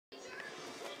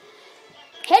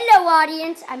Hello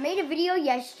audience, I made a video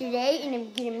yesterday and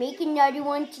I'm going to make another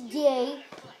one today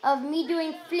of me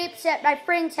doing flips at my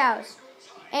friend's house.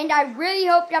 And I really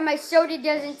hope that my soda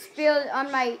doesn't spill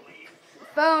on my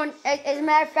phone. As a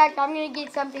matter of fact, I'm going to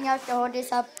get something else to hold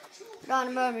this up on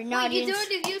a moment. Wait, you doing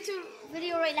the YouTube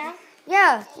video right now?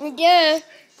 Yeah, we do.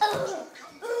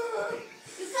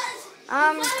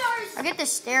 I'll get the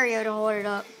stereo to hold it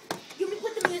up. You can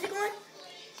put the music on?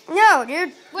 No,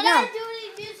 dude. We're not doing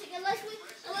any music unless we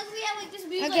have like this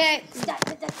music. Okay.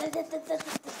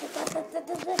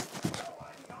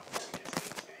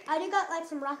 I already got like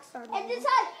some rock stars. And this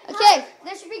Okay,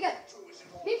 this should be good.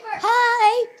 Me first.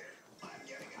 Hi.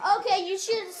 Okay, you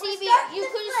should see me. You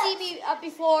couldn't see me up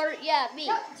before. Yeah, me.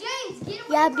 No, James, get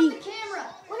away from the camera.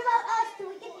 What about us? Do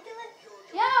we get to do it?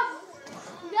 Yeah.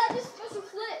 We gotta do special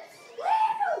flips.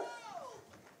 Woo!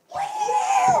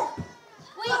 Woo!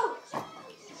 Wait.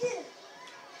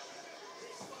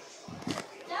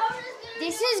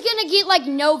 This is gonna get like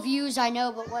no views, I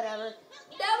know, but whatever.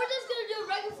 Now we're just gonna do a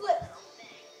regular flip.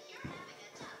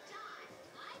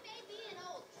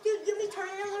 Dude, give me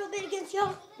turning a little bit against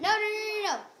y'all. No.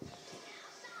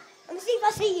 Let me see if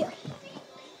I see you.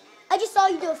 I just saw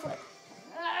you do a flip.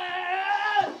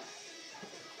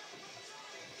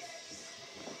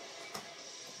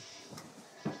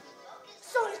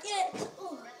 So again.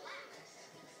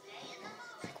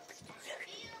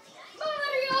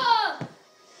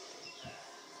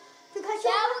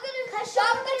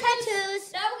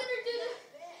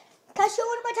 Can I show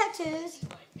one of my tattoos?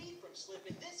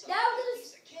 Now we're gonna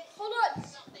hold on.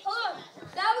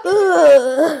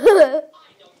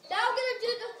 Now we're gonna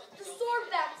do the sword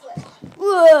backflip.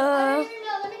 Whoa.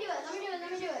 Let me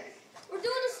do it. We're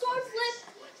doing a sword flip.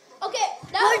 Okay,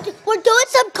 now We're doing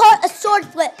a sword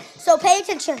flip, so pay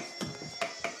attention.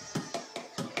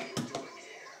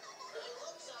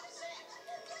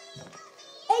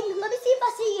 Aidan, let me see if I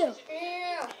see you.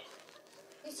 Yeah.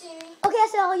 You see me? Okay, I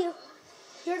saw you.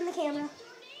 You're in the camera.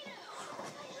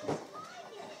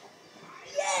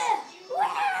 Yeah!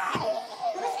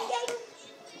 Let me see, Aidan.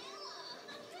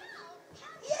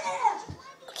 Yeah!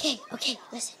 Okay,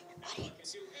 listen,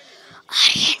 audience,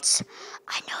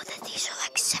 I know that these are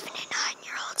like 7 and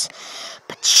 9-year-olds,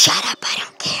 but shut up, I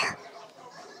don't care.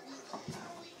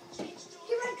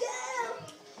 Here I go!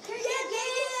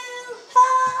 Ha!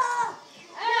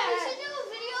 Yeah, we should do a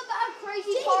video about a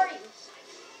crazy party.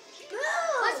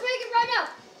 Let's make it right now.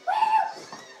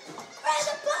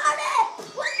 Crazy party!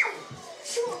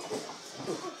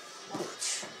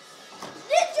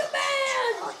 Ninja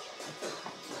Man!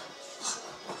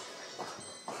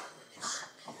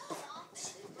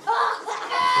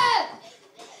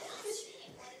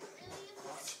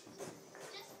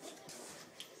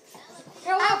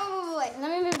 Wait. Let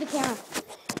me move the camera.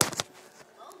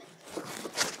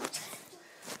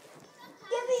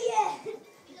 Give me it!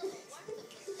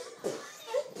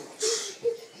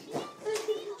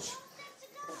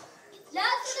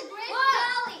 That's for the grand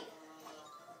finale!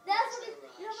 That's for the...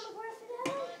 You know the grand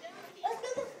finale? Let's do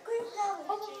the grand finale.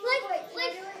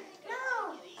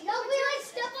 No, we like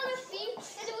step on our feet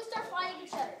and then we start fighting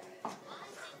each other.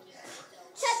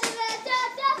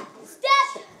 Step!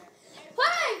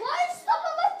 Hey, why did you step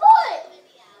on my foot?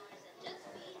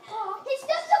 He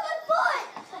stepped on my foot!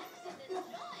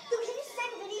 Dude, can you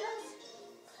send videos?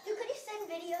 Dude, could you send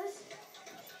videos?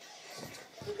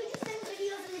 Dude, could you send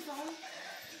videos on your phone?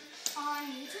 On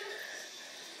YouTube?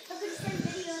 Or could you send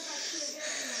videos like to your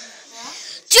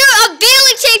girlfriend? Dude, I'll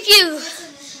barely tape you.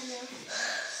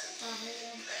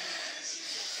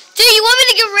 Dude, you want me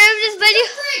to get rid of this video?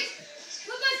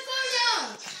 Put my phone down!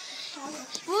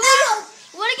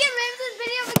 Want to get rid of this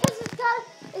video because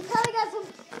it's kind of got some...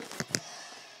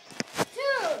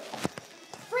 Dude!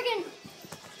 Freaking...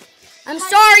 I'm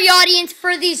sorry, audience,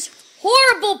 for these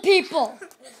horrible people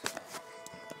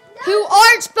who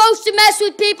aren't supposed to mess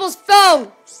with people's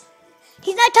phones.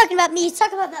 He's not talking about me, he's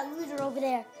talking about that loser over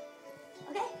there.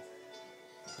 Okay?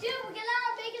 Dude, we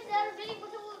cannot make it that video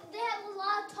because they have a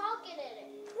lot of talking in it.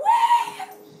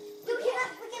 Dude, we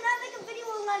cannot make a video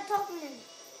with a lot of talking in it.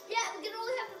 Yeah, we can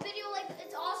only have a video like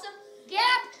it's awesome.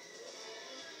 Yeah.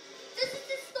 This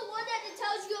is the one that it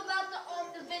tells you about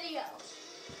the video.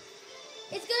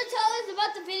 It's gonna tell us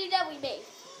about the video that we made.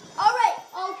 Alright,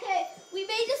 okay. We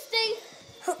made this thing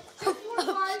just for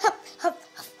fun.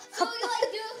 So we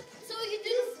can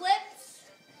do the flips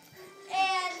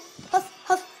and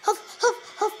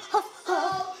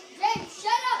James,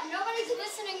 shut up. Nobody's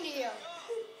listening to you.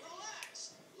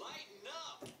 Relax. Lighten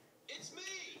up. It's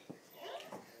me.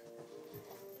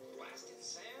 Blasted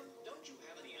Sam, don't you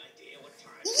have any idea what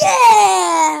time it is?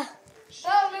 yeah!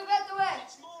 Oh, move out the way.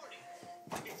 It's morning.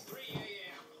 It's 3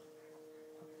 a.m.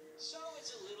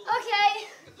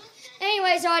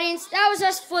 guys, audience. That was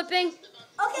us flipping. Okay,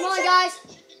 Come on, guys.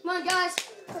 Come on, guys.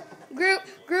 Group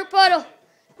huddle.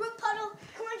 Group puddle.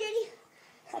 Come on, JD.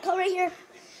 I'll come right here.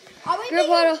 Group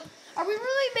huddle. Are we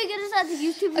really making this as a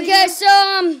YouTube video? Okay,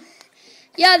 so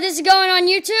yeah, this is going on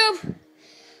YouTube.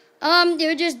 It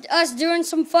was just us doing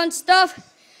some fun stuff.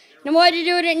 And I wanted to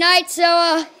do it at night,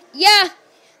 so yeah,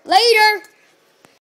 later.